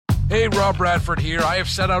Hey, Rob Bradford here. I have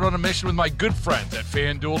set out on a mission with my good friends at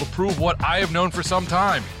FanDuel to prove what I have known for some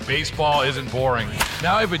time. Baseball isn't boring.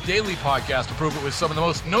 Now I have a daily podcast to prove it with some of the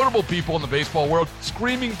most notable people in the baseball world,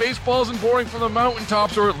 screaming baseball isn't boring from the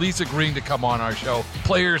mountaintops, or at least agreeing to come on our show.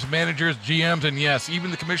 Players, managers, GMs, and yes, even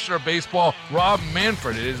the commissioner of baseball, Rob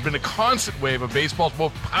Manfred. It has been a constant wave of baseball's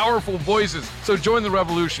most powerful voices. So join the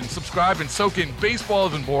revolution. Subscribe and soak in Baseball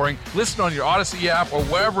Isn't Boring. Listen on your Odyssey app or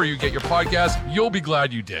wherever you get your podcasts. You'll be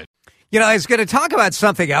glad you did. You know, I was going to talk about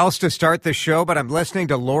something else to start the show, but I'm listening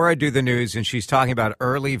to Laura do the news, and she's talking about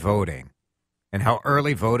early voting and how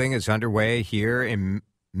early voting is underway here in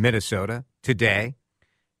Minnesota today.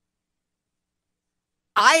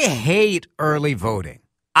 I hate early voting.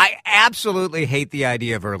 I absolutely hate the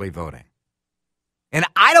idea of early voting. And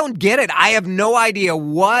I don't get it. I have no idea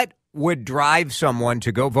what would drive someone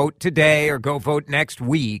to go vote today or go vote next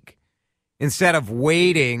week instead of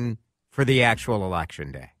waiting for the actual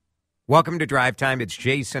election day. Welcome to Drive Time. It's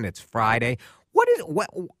Jason. It's Friday.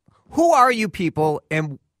 Who are you people,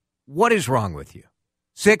 and what is wrong with you?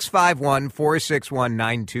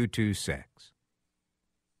 651-461-9226.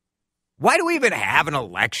 Why do we even have an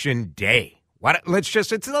election day?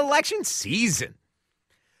 It's an election season.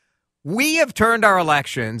 We have turned our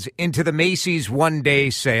elections into the Macy's one-day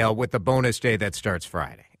sale with the bonus day that starts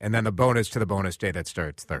Friday, and then the bonus to the bonus day that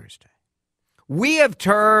starts Thursday. We have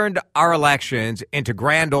turned our elections into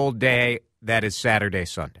grand old day that is Saturday,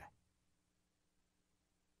 Sunday.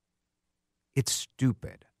 It's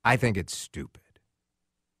stupid. I think it's stupid.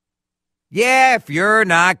 Yeah, if you're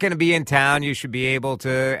not going to be in town, you should be able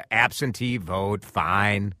to absentee vote,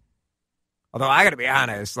 fine. Although I got to be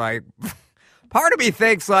honest, part of me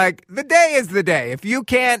thinks the day is the day. If you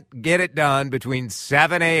can't get it done between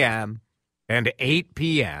 7 a.m. and 8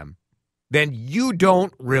 p.m., then you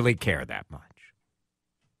don't really care that much.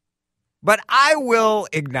 But I will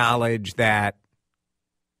acknowledge that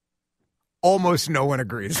almost no one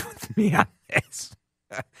agrees with me on this.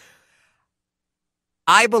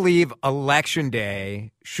 I believe Election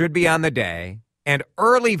Day should be on the day, and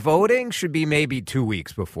early voting should be maybe 2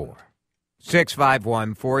 weeks before.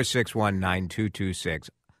 651-461-9226.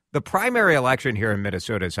 The primary election here in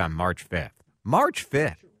Minnesota is on March 5th. March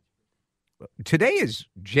 5th. Today is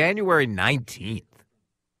January 19th.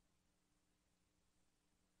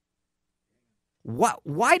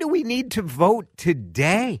 Why do we need to vote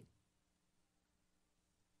today?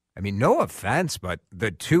 I mean, no offense, but the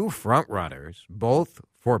two frontrunners, both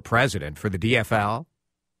for president, for the DFL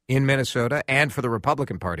in Minnesota and for the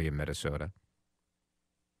Republican Party in Minnesota,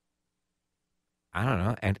 I don't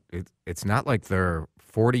know, and it's not like they're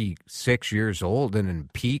 46 years old and in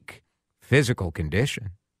peak physical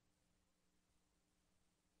condition.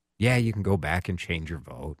 Yeah, you can go back and change your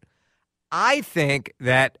vote. I think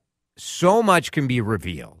that so much can be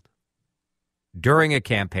revealed during a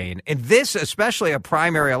campaign, and this, especially a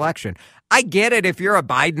primary election. I get it. If you're a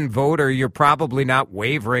Biden voter, you're probably not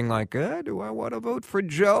wavering do I want to vote for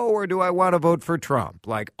Joe or do I want to vote for Trump?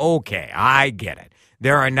 Okay, I get it.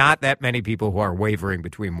 There are not that many people who are wavering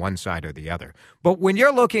between one side or the other. But when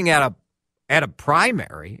you're looking at a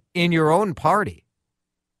primary in your own party,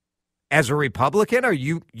 as a Republican,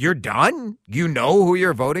 you're done? You know who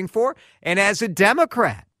you're voting for? And as a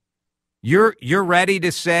Democrat, You're ready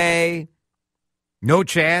to say, no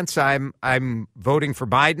chance I'm voting for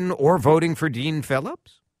Biden or voting for Dean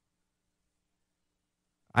Phillips?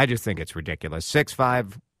 I just think it's ridiculous.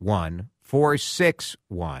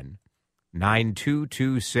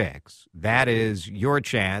 651-461-9226. That is your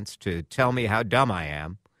chance to tell me how dumb I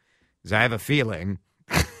am, because I have a feeling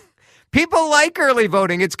people like early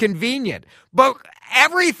voting. It's convenient. But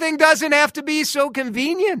everything doesn't have to be so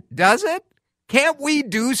convenient, does it? Can't we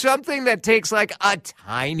do something that takes a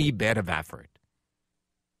tiny bit of effort?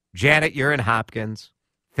 Janet, you're in Hopkins.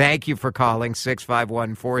 Thank you for calling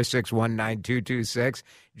 651-461-9226.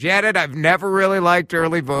 Janet, I've never really liked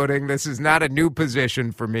early voting. This is not a new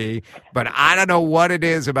position for me, but I don't know what it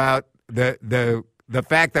is about the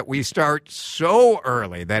fact that we start so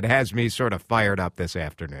early that has me sort of fired up this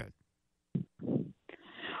afternoon.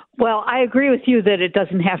 Well, I agree with you that it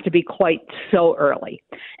doesn't have to be quite so early.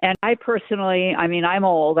 And I personally, I'm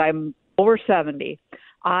old. I'm over 70.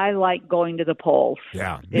 I like going to the polls.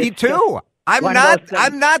 Yeah, me too. I'm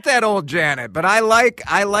not that old, Janet, but I like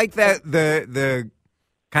that the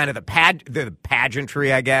kind of the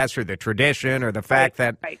pageantry, I guess, or the tradition, or the fact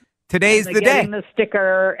that today's the day. Getting the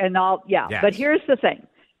sticker and all. Yeah, yes. But here's the thing.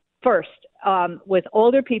 First, with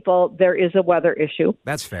older people, there is a weather issue.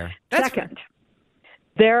 That's fair. Second,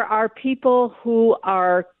 there are people who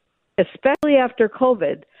are, especially after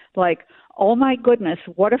COVID, oh my goodness,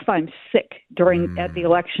 what if I'm sick at the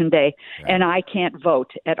election day and I can't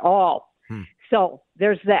vote at all? So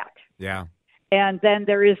there's that. Yeah. And then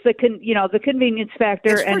there is the convenience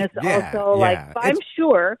factor, I'm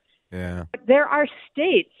sure. Yeah. There are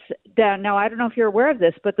states that, now I don't know if you're aware of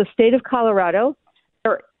this, but the state of Colorado,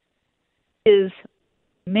 there is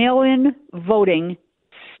mail-in voting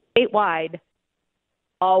statewide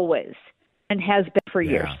always and has been for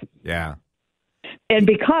years. Yeah. And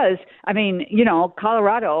because,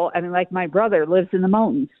 Colorado, like my brother lives in the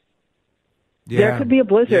mountains. Yeah. There could be a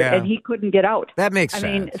blizzard and he couldn't get out. That makes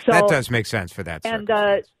sense. That does make sense for that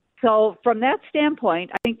circumstance. So from that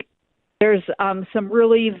standpoint, I think there's some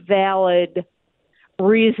really valid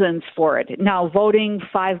reasons for it. Now, voting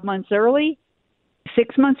 5 months early,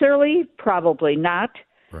 6 months early, probably not.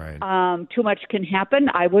 Right. Too much can happen.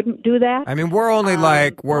 I wouldn't do that. I mean, we're only a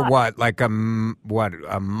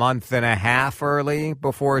month and a half early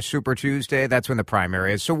before Super Tuesday? That's when the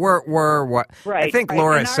primary is. So we're what? Right. I think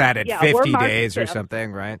Laura said it 50 days or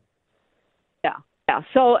something, right? Yeah.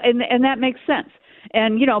 So and that makes sense.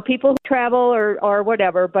 And people who travel or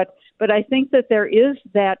whatever, but I think that there is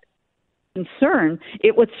that concern.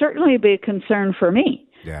 It would certainly be a concern for me.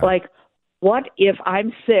 Yeah. Like, what if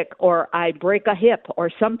I'm sick or I break a hip or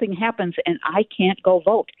something happens and I can't go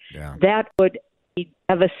vote? Yeah. That would be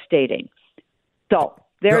devastating. So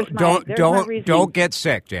there's my reason. Don't get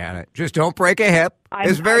sick, Janet. Just don't break a hip.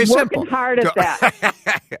 It's very simple. I'm working hard at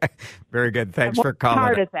that. Very good. Thanks for calling.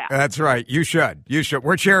 Hard at that. That's right. You should.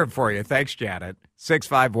 We're cheering for you. Thanks, Janet.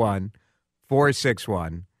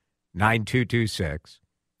 651-461-9226.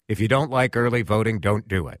 If you don't like early voting, don't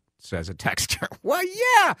do it, says a texter. Well,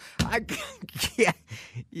 yeah.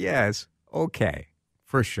 Yes. Okay.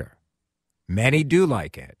 For sure. Many do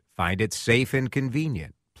like it. Find it safe and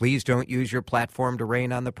convenient. Please don't use your platform to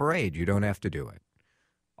rain on the parade. You don't have to do it.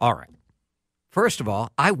 All right. First of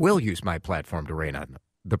all, I will use my platform to rain on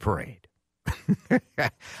the parade.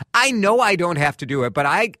 I know I don't have to do it, but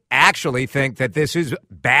I actually think that this is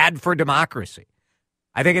bad for democracy.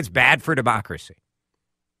 I think it's bad for democracy.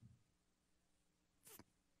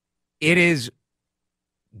 It is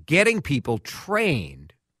getting people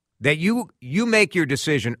trained that you make your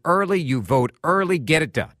decision early, you vote early, get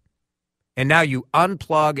it done. And now you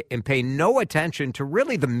unplug and pay no attention to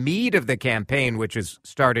really the meat of the campaign, which is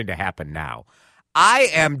starting to happen now. I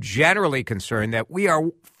am generally concerned that we are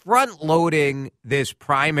front-loading this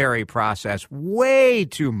primary process way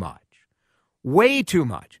too much. Way too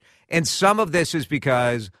much. And some of this is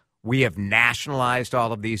because we have nationalized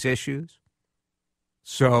all of these issues.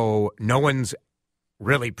 So no one's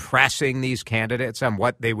really pressing these candidates on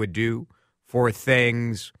what they would do for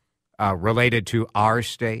things related to our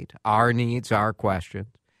state, our needs, our questions.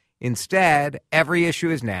 Instead, every issue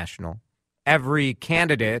is national. Every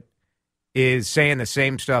candidate is saying the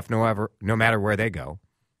same stuff no matter where they go.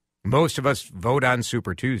 Most of us vote on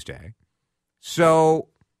Super Tuesday. So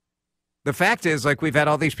the fact is, we've had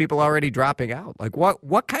all these people already dropping out.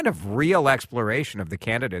 What kind of real exploration of the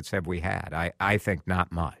candidates have we had? I think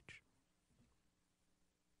not much.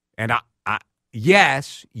 And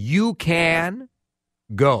yes, you can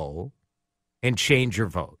go and change your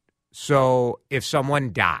vote. So if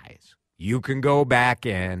someone dies, you can go back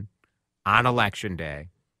in on Election Day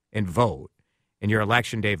and vote. And your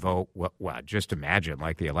Election Day vote, well, just imagine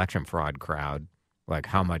the election fraud crowd,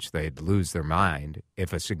 how much they'd lose their mind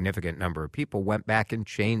if a significant number of people went back and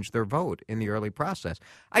changed their vote in the early process.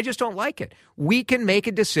 I just don't like it. We can make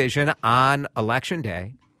a decision on Election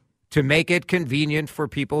Day to make it convenient for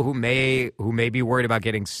people who may be worried about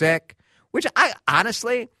getting sick, which I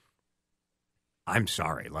honestly, I'm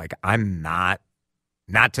sorry, I'm not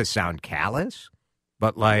to sound callous,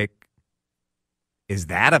 but is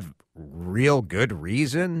that a real good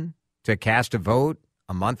reason to cast a vote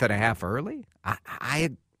a month and a half early?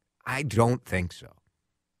 I don't think so.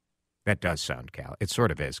 That does sound callous. It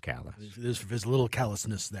sort of is callous. There's a little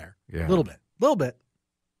callousness there. Yeah. A little bit.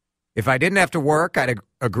 If I didn't have to work, I'd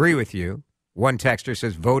agree with you. One texter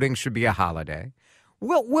says voting should be a holiday.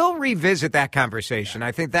 We'll revisit that conversation.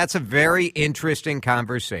 I think that's a very interesting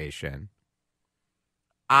conversation.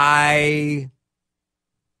 I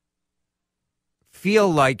feel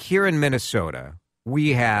like here in Minnesota,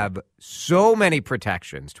 we have so many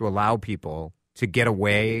protections to allow people to get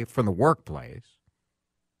away from the workplace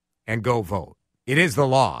and go vote. It is the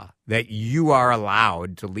law that you are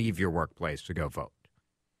allowed to leave your workplace to go vote.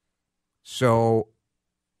 So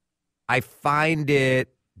I find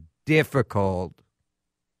it difficult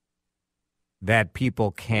that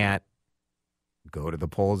people can't go to the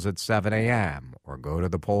polls at 7 a.m. or go to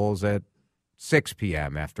the polls at 6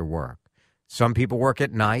 p.m. after work. Some people work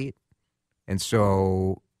at night. And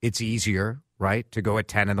so it's easier, right, to go at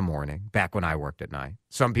 10 in the morning, back when I worked at night.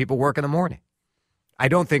 Some people work in the morning. I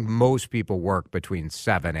don't think most people work between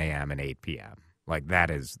 7 a.m. and 8 p.m. Like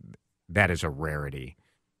that is a rarity.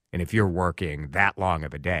 And if you're working that long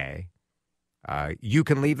of a day, you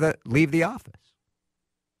can leave the office.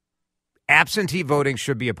 Absentee voting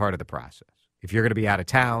should be a part of the process. If you're going to be out of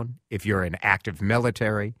town, if you're in active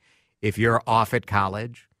military, if you're off at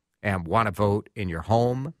college and want to vote in your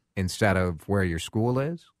home instead of where your school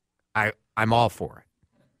is, I'm all for it.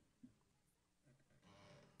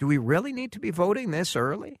 Do we really need to be voting this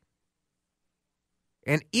early?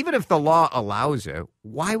 And even if the law allows it,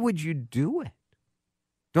 why would you do it?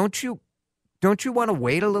 Don't you want to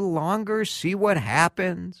wait a little longer, see what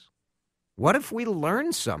happens? What if we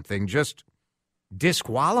learn something just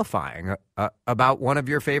disqualifying about one of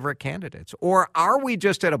your favorite candidates? Or are we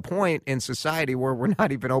just at a point in society where we're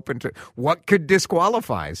not even open to what could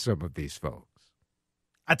disqualify some of these folks?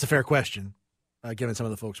 That's a fair question, given some of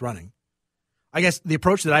the folks running. I guess the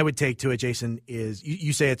approach that I would take to it, Jason, is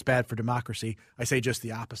you say it's bad for democracy. I say just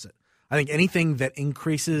the opposite. I think anything that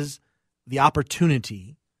increases the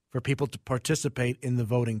opportunity for people to participate in the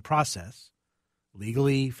voting process,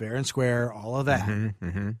 legally, fair and square, all of that,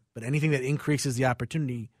 but anything that increases the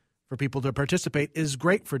opportunity for people to participate is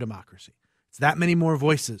great for democracy. It's that many more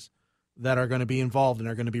voices that are going to be involved and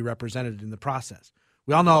are going to be represented in the process.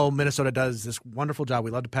 We all know Minnesota does this wonderful job.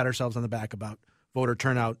 We love to pat ourselves on the back about voter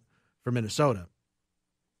turnout for Minnesota.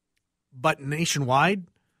 But nationwide,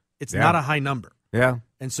 it's not a high number. Yeah.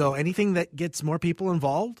 And so anything that gets more people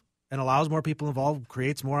involved and allows more people involved,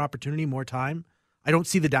 creates more opportunity, more time, I don't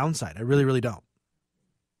see the downside. I really, really don't.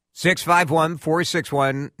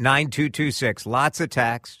 651-461-9226. Lots of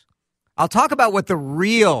text. I'll talk about what the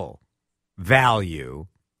real value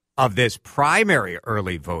of this primary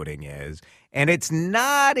early voting is. And it's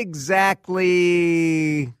not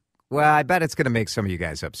exactly, well, I bet it's going to make some of you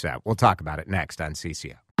guys upset. We'll talk about it next on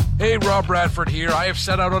CCO. Hey, Rob Bradford here. I have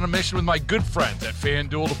set out on a mission with my good friends at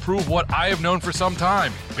FanDuel to prove what I have known for some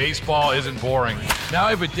time. Baseball isn't boring. Now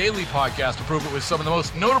I have a daily podcast to prove it with some of the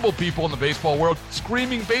most notable people in the baseball world,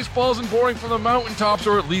 screaming baseball isn't boring from the mountaintops,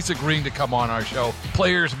 or at least agreeing to come on our show.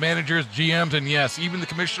 Players, managers, GMs, and yes, even the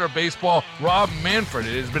commissioner of baseball, Rob Manfred.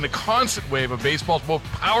 It has been a constant wave of baseball's most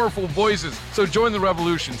powerful voices. So join the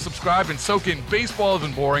revolution. Subscribe and soak in Baseball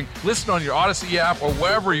Isn't Boring. Listen on your Odyssey app or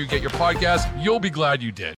wherever you get your podcasts. You'll be glad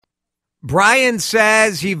you did. Brian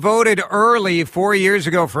says he voted early 4 years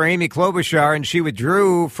ago for Amy Klobuchar, and she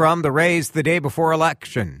withdrew from the race the day before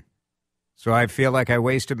election. So I feel like I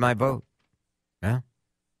wasted my vote. Yeah.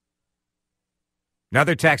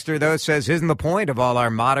 Another texter, though, says, isn't the point of all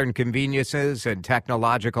our modern conveniences and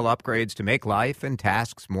technological upgrades to make life and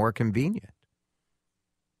tasks more convenient?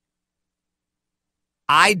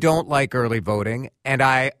 I don't like early voting, and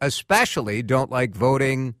I especially don't like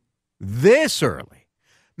voting this early.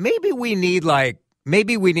 Maybe we need a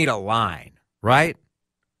line, right?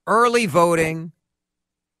 Early voting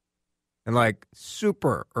and like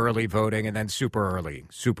super early voting and then super early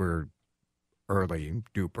duper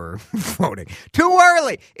voting. Too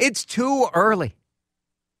early. It's too early.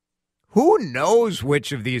 Who knows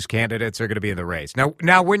which of these candidates are going to be in the race?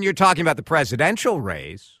 Now, when you're talking about the presidential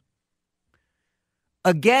race,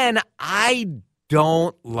 again, I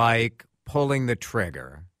don't like pulling the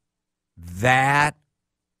trigger that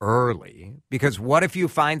early, because what if you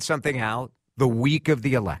find something out the week of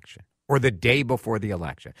the election or the day before the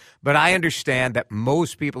election? But I understand that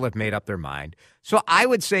most people have made up their mind. So I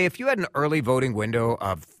would say if you had an early voting window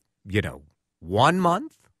of, 1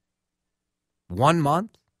 month,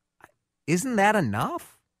 isn't that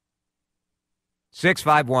enough?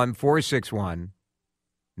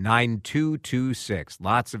 651-461-9226.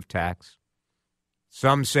 Lots of texts.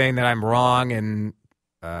 Some saying that I'm wrong in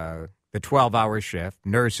the 12-hour shift.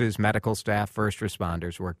 Nurses, medical staff, first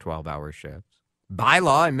responders work 12-hour shifts. By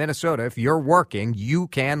law in Minnesota, if you're working, you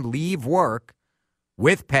can leave work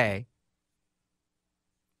with pay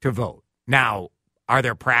to vote. Now, are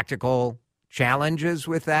there practical challenges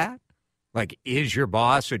with that? Like, is your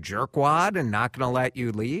boss a jerkwad and not going to let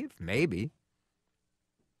you leave? Maybe.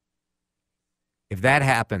 If that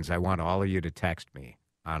happens, I want all of you to text me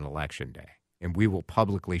on Election Day, and we will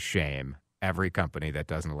publicly shame every company that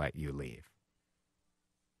doesn't let you leave.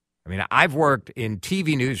 I mean, I've worked in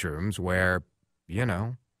TV newsrooms where,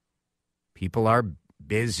 people are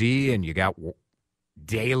busy and you got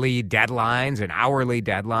daily deadlines and hourly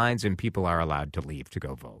deadlines, and people are allowed to leave to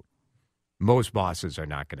go vote. Most bosses are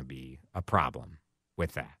not going to be a problem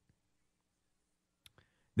with that.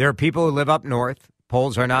 There are people who live up north.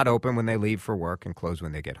 Polls are not open when they leave for work and close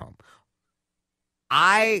when they get home.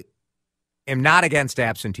 I am not against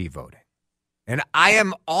absentee voting. And I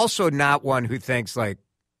am also not one who thinks like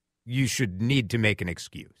you should need to make an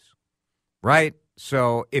excuse, right?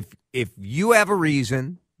 So if you have a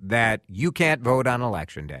reason that you can't vote on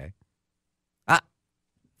Election Day,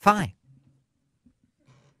 fine.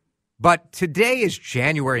 But today is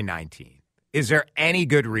January 19th. Is there any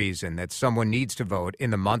good reason that someone needs to vote in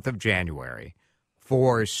the month of January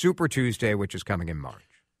for Super Tuesday, which is coming in March?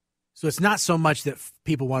 So it's not so much that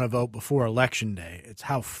people want to vote before Election Day. It's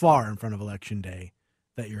how far in front of Election Day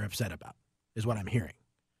that you're upset about, is what I'm hearing.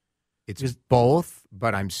 It's both,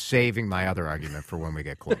 but I'm saving my other argument for when we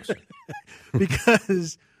get closer.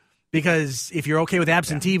 because if you're okay with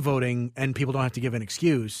absentee voting and people don't have to give an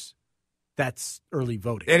excuse, that's early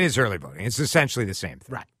voting. It is early voting. It's essentially the same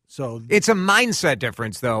thing. Right. So it's a mindset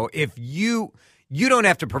difference, though. If you don't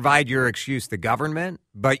have to provide your excuse to the government,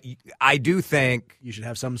 but I do think you should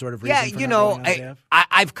have some sort of reason. Yeah,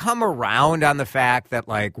 I've come around on the fact that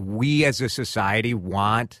like we as a society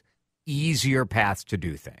want easier paths to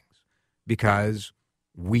do things because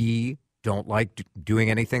we don't like doing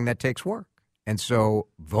anything that takes work, and so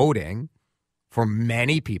voting for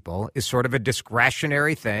many people is sort of a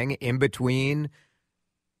discretionary thing in between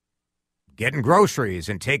getting groceries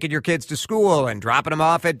and taking your kids to school and dropping them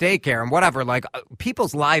off at daycare and whatever. Like,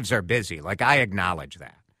 people's lives are busy. Like, I acknowledge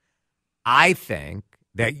that. I think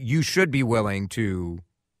that you should be willing to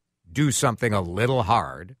do something a little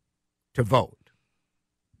hard to vote.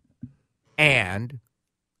 And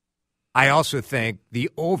I also think the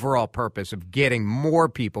overall purpose of getting more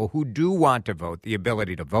people who do want to vote, the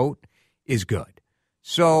ability to vote, is good.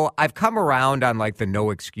 So I've come around on like the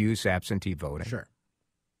no excuse absentee voting. Sure.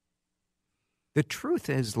 The truth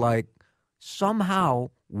is, like,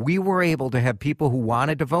 somehow we were able to have people who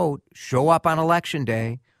wanted to vote show up on Election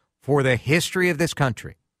Day for the history of this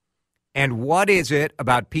country. And what is it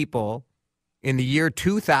about people in the year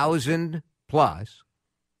 2000 plus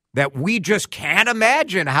that we just can't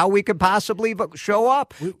imagine how we could possibly show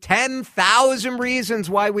up? 10,000 reasons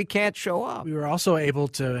why we can't show up. We were also able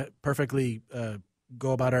to perfectly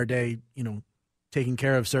go about our day, taking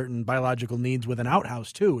care of certain biological needs with an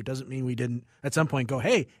outhouse, too. It doesn't mean we didn't at some point go,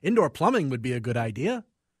 hey, indoor plumbing would be a good idea.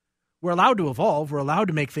 We're allowed to evolve. We're allowed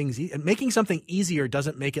to make things making something easier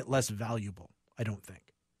doesn't make it less valuable, I don't think.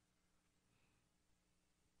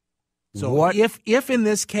 So if in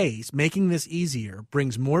this case, making this easier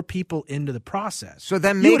brings more people into the process, so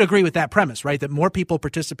then you would agree with that premise, right? That more people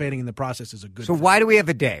participating in the process is a good thing. So why do we have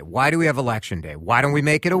a day? Why do we have Election Day? Why don't we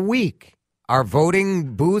make it a week? Our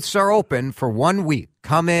voting booths are open for 1 week.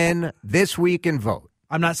 Come in this week and vote.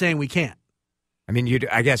 I'm not saying we can't. I mean,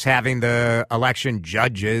 I guess having the election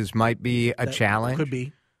judges might be a challenge.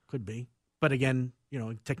 Could be. But again,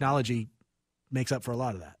 technology makes up for a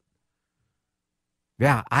lot of that.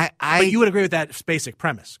 Yeah, But you would agree with that basic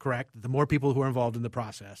premise, correct? The more people who are involved in the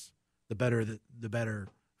process, the better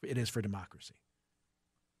it is for democracy.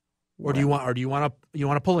 Or do you want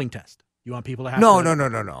a polling test? You want people to have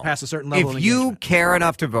to pass a certain level of engagement. If you care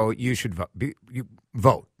enough to vote, you should vote. You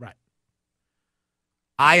vote. Right.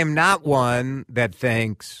 I am not one that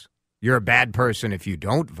thinks you're a bad person if you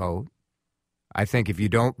don't vote. I think if you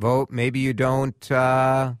don't vote, maybe you don't.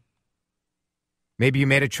 Maybe you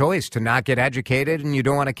made a choice to not get educated, and you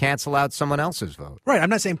don't want to cancel out someone else's vote. Right.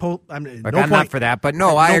 I'm not saying I'm not for that, but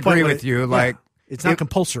no, I agree with you. Like. Yeah. It's not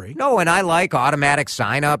compulsory. No, and I like automatic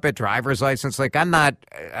sign up at driver's license. Like,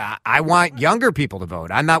 I want younger people to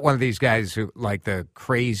vote. I'm not one of these guys who like the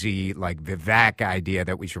crazy, like Vivek idea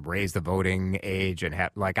that we should raise the voting age and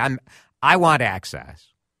have, like, I want access.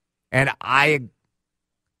 And I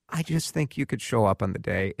just think you could show up on the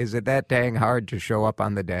day. Is it that dang hard to show up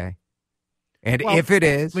on the day? And if it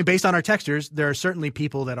is, based on our textures, there are certainly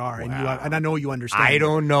people that are, and I know you understand. I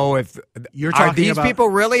don't know if are these people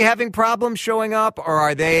really having problems showing up, or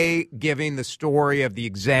are they giving the story of the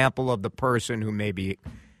example of the person who maybe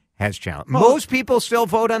has challenge? Most people still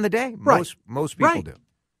vote on the day. Right. Most people do.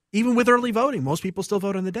 Even with early voting, most people still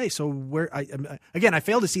vote on the day. So I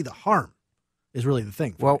fail to see the harm is really the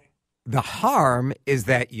thing. Well, the harm is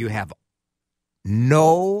that you have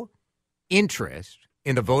no interest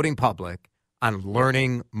in the voting public on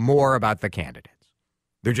learning more about the candidates.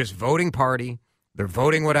 They're just voting party. They're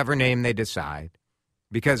voting whatever name they decide.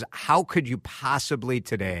 Because how could you possibly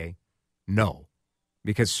today know?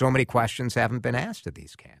 Because so many questions haven't been asked of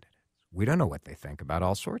these candidates. We don't know what they think about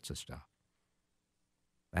all sorts of stuff.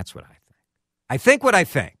 That's what I think. I think what I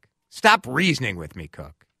think. Stop reasoning with me,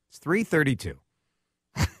 Cook. It's 3:32.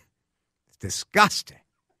 It's disgusting.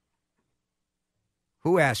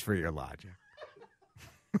 Who asked for your logic?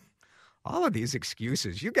 All of these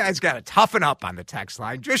excuses. You guys got to toughen up on the text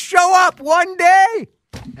line. Just show up one day.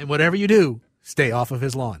 And whatever you do, stay off of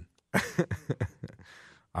his lawn.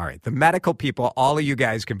 All right. The medical people, all of you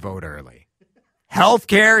guys can vote early.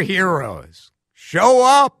 Healthcare heroes. Show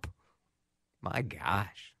up. My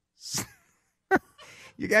gosh.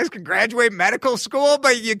 You guys can graduate medical school,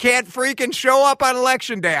 but you can't freaking show up on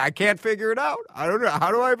election day. I can't figure it out. I don't know.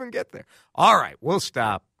 How do I even get there? All right. We'll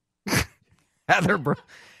stop.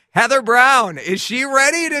 Heather Brown, is she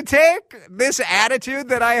ready to take this attitude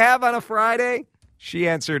that I have on a Friday? She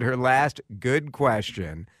answered her last good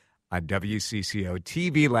question on WCCO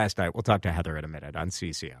TV last night. We'll talk to Heather in a minute on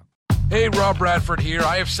CCO. Hey, Rob Bradford here.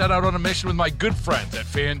 I have set out on a mission with my good friends at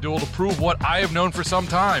FanDuel to prove what I have known for some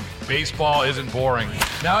time. Baseball isn't boring.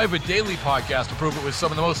 Now I have a daily podcast to prove it with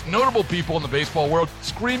some of the most notable people in the baseball world,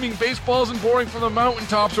 screaming baseball isn't boring from the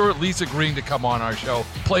mountaintops, or at least agreeing to come on our show.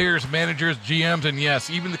 Players, managers, GMs, and yes,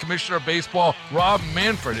 even the commissioner of baseball, Rob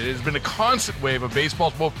Manfred. It has been a constant wave of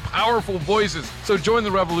baseball's most powerful voices. So join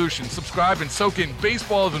the revolution. Subscribe and soak in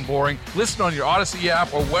Baseball Isn't Boring. Listen on your Odyssey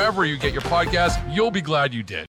app or wherever you get your podcasts. You'll be glad you did.